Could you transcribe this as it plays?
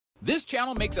This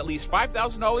channel makes at least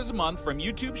 $5,000 a month from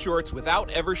YouTube Shorts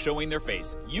without ever showing their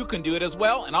face. You can do it as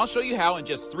well, and I'll show you how in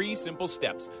just 3 simple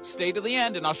steps. Stay to the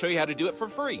end and I'll show you how to do it for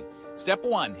free. Step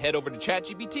 1, head over to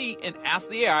ChatGPT and ask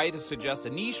the AI to suggest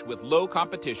a niche with low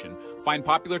competition. Find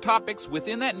popular topics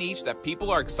within that niche that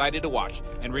people are excited to watch.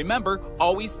 And remember,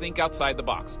 always think outside the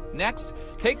box. Next,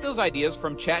 take those ideas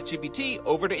from ChatGPT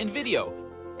over to NVIDIA.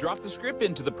 Drop the script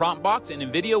into the prompt box and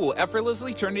NVIDIA will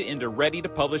effortlessly turn it into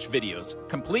ready-to-publish videos,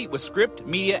 complete with script,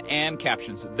 media, and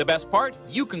captions. The best part?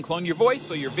 You can clone your voice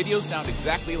so your videos sound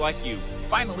exactly like you.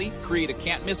 Finally, create a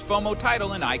can't-miss FOMO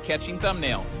title and eye-catching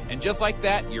thumbnail. And just like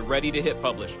that, you're ready to hit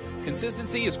publish.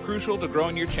 Consistency is crucial to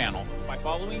growing your channel. By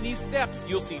following these steps,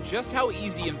 you'll see just how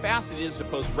easy and fast it is to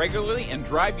post regularly and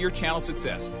drive your channel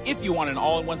success. If you want an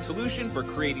all-in-one solution for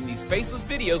creating these faceless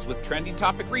videos with trending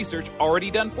topic research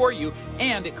already done for you,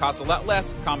 and it costs a lot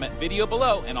less, comment video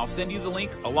below and I'll send you the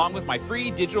link along with my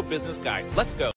free digital business guide. Let's go.